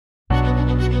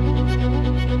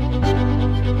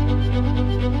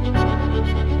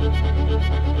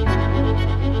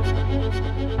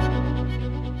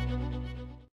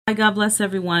God bless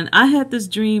everyone. I had this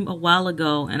dream a while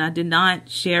ago and I did not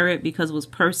share it because it was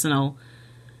personal,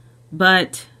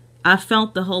 but I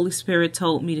felt the Holy Spirit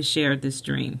told me to share this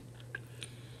dream.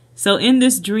 So in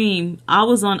this dream, I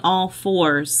was on all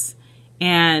fours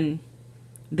and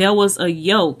there was a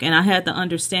yoke, and I had the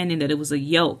understanding that it was a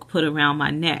yoke put around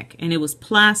my neck, and it was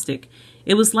plastic.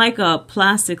 It was like a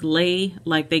plastic lei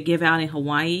like they give out in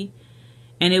Hawaii,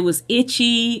 and it was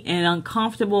itchy and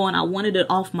uncomfortable, and I wanted it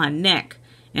off my neck.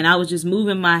 And I was just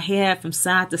moving my head from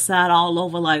side to side all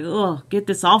over like, oh, get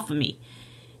this off of me.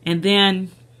 And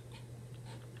then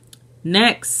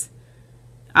next,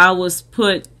 what was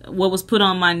put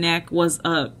on my neck was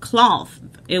a cloth.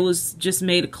 It was just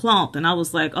made of cloth. And I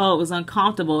was like, oh, it was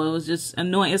uncomfortable. It was just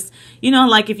annoying. It's, you know,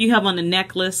 like if you have on a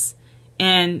necklace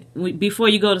and before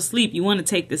you go to sleep, you want to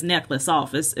take this necklace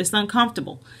off. It's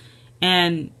uncomfortable.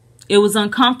 And it was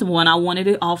uncomfortable and I wanted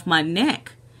it off my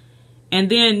neck. And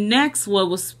then next, what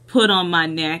was put on my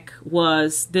neck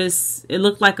was this, it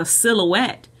looked like a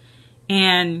silhouette.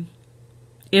 And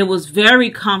it was very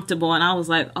comfortable. And I was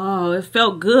like, oh, it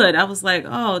felt good. I was like,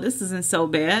 oh, this isn't so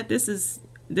bad. This is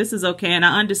okay. And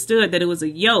I understood that it was a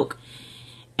yoke.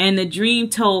 And the dream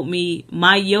told me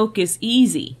my yoke is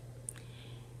easy.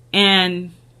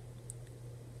 And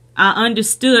I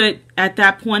understood at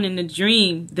that point in the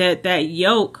dream that that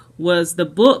yoke was the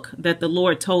book that the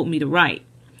Lord told me to write.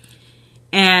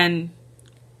 And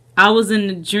I was in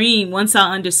the dream, once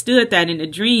I understood that in the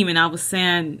dream, and I was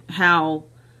saying how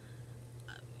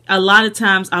a lot of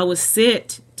times I would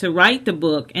sit to write the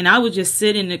book and I would just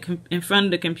sit in front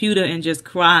of the computer and just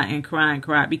cry and cry and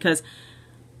cry because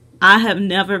I have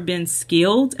never been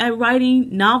skilled at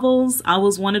writing novels. I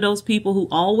was one of those people who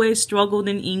always struggled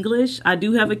in English. I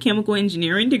do have a chemical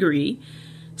engineering degree.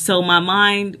 So my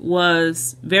mind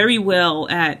was very well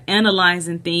at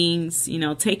analyzing things, you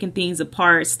know, taking things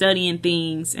apart, studying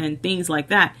things and things like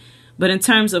that. But in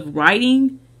terms of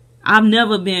writing, I've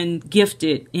never been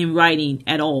gifted in writing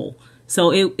at all.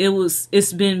 So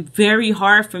it's been very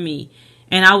hard for me.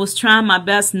 And I was trying my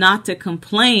best not to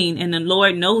complain. And the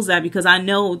Lord knows that because I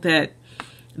know that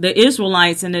the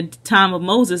Israelites in the time of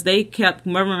Moses, they kept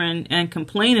murmuring and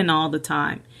complaining all the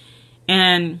time.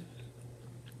 And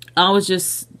I was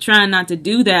just trying not to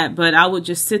do that, but I would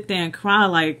just sit there and cry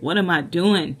like, what am I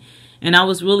doing? And I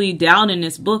was really doubting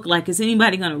this book. Like, is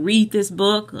anybody going to read this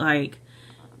book? Like,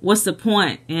 what's the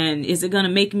point? And is it going to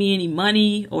make me any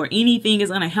money or anything? Is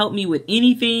going to help me with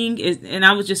anything? And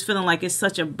I was just feeling like it's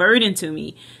such a burden to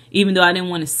me, even though I didn't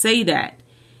want to say that.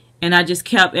 And I just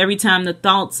kept, every time the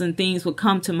thoughts and things would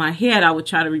come to my head, I would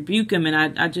try to rebuke them.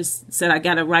 And I just said, I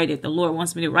got to write it. The Lord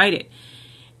wants me to write it.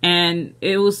 And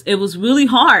it was really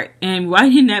hard. And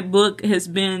writing that book has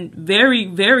been very,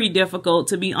 very difficult.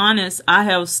 To be honest, I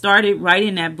have started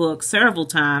writing that book several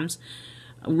times.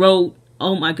 Wrote,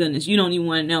 oh my goodness, you don't even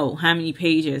want to know how many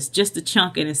pages, just to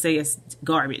chunk it and say it's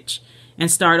garbage and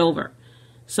start over.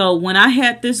 So when I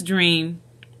had this dream,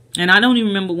 and I don't even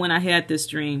remember when I had this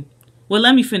dream. Well,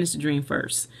 let me finish the dream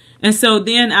first. And so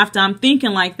then after I'm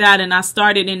thinking like that, and I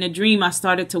started in the dream, I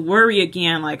started to worry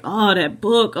again, like, oh, that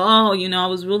book, oh, you know, I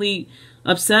was really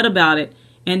upset about it.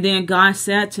 And then God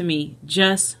said to me,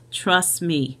 just trust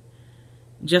me,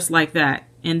 just like that.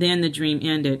 And then the dream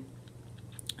ended.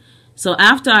 So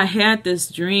after I had this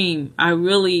dream, I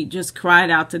really just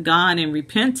cried out to God and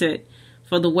repented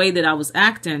for the way that I was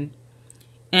acting.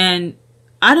 And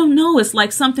I don't know, it's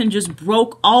like something just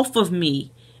broke off of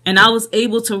me. And I was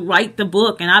able to write the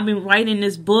book, and I've been writing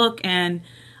this book, and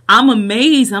I'm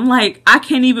amazed. I'm like, I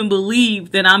can't even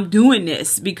believe that I'm doing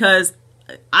this because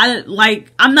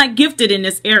I'm not gifted in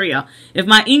this area. If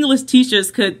my English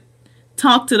teachers could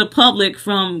talk to the public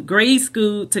from grade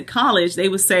school to college, they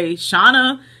would say,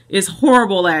 Shauna is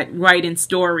horrible at writing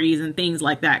stories and things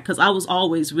like that, because I was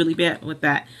always really bad with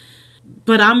that.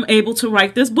 But I'm able to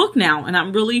write this book now, and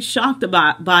I'm really shocked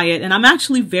by it. And I'm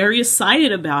actually very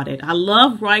excited about it. I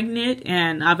love writing it,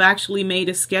 and I've actually made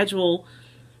a schedule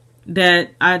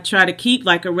that I try to keep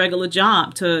like a regular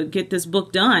job to get this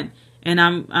book done. And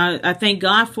I thank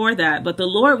God for that. But the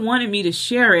Lord wanted me to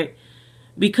share it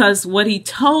because what he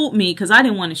told me, because I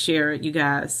didn't want to share it, you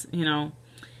guys, you know,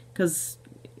 because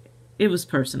it was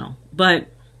personal. But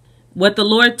what the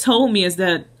Lord told me is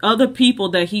that other people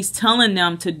that he's telling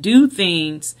them to do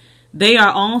things, they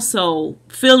are also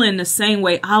feeling the same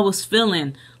way I was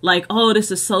feeling. Like, oh,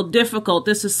 this is so difficult.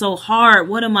 This is so hard.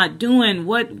 What am I doing?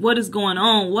 What is going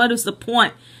on? What is the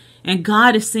point? And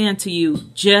God is saying to you,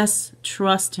 just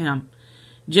trust him.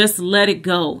 Just let it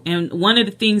go. And one of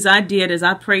the things I did is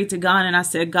I prayed to God and I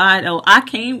said, God, oh, I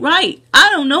can't write. I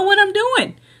don't know what I'm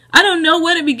doing. I don't know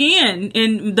where to begin.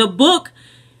 And the book,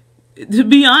 to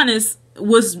be honest,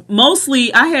 was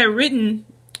mostly, I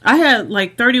had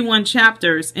like 31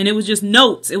 chapters, and it was just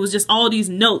notes. It was just all these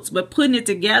notes, but putting it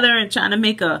together and trying to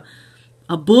make a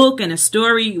book and a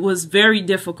story was very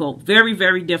difficult. Very,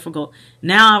 very difficult.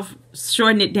 Now I've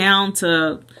shortened it down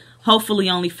to hopefully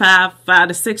only five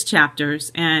to six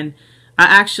chapters. And I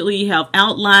actually have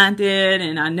outlined it,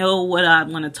 and I know what I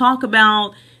want to talk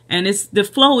about. And the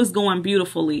flow is going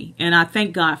beautifully. And I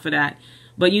thank God for that.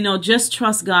 But, you know, just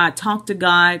trust God, talk to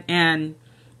God. And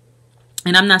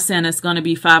I'm not saying it's going to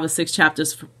be 5 or 6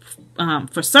 chapters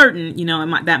for certain, you know,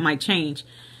 that might change.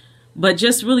 But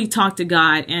just really talk to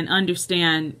God and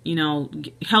understand, you know,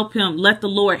 help him. Let the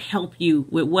Lord help you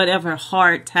with whatever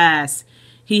hard task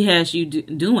he has you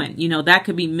doing. You know, that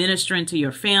could be ministering to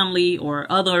your family or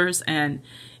others. And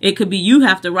it could be you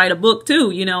have to write a book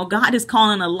too. You know, God is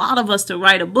calling a lot of us to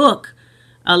write a book.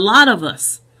 A lot of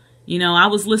us. You know, I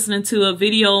was listening to a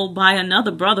video by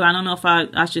another brother. I don't know if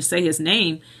I should say his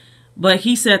name. But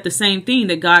he said the same thing,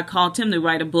 that God called him to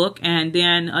write a book. And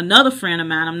then another friend of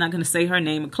mine, I'm not going to say her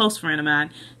name, a close friend of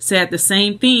mine, said the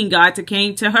same thing. God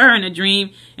came to her in a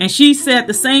dream, and she said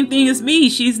the same thing as me.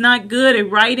 She's not good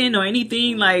at writing or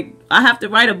anything. Like, I have to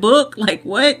write a book? Like,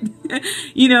 what?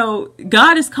 You know,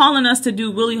 God is calling us to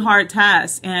do really hard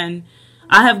tasks. And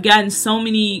I have gotten so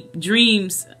many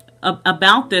dreams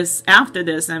about this after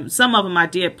this. And some of them I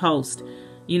did post,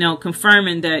 you know,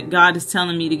 confirming that God is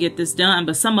telling me to get this done.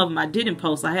 But some of them I didn't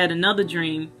post. I had another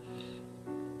dream,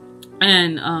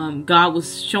 and God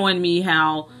was showing me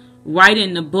how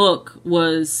writing the book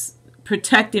was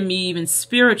protecting me even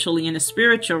spiritually, in the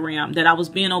spiritual realm, that I was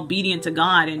being obedient to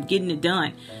God and getting it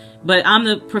done. But I'm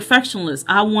the perfectionist.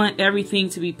 I want everything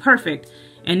to be perfect.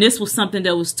 And this was something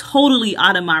that was totally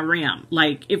out of my realm.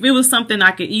 Like, if it was something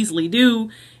I could easily do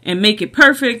and make it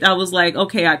perfect, I was like,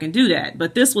 okay, I can do that.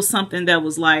 But this was something that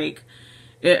was like,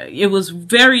 it was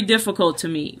very difficult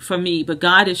for me. But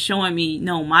God is showing me,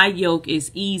 no, my yoke is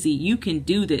easy. You can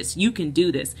do this. You can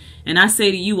do this. And I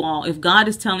say to you all, if God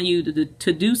is telling you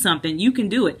to do something, you can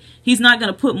do it. He's not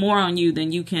going to put more on you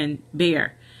than you can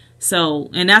bear. So,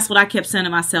 and that's what I kept saying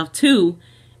to myself too.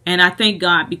 And I thank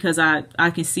God, because I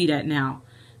can see that now.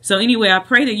 So anyway, I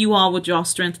pray that you all will draw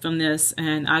strength from this.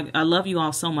 And I love you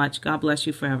all so much. God bless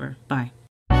you forever. Bye.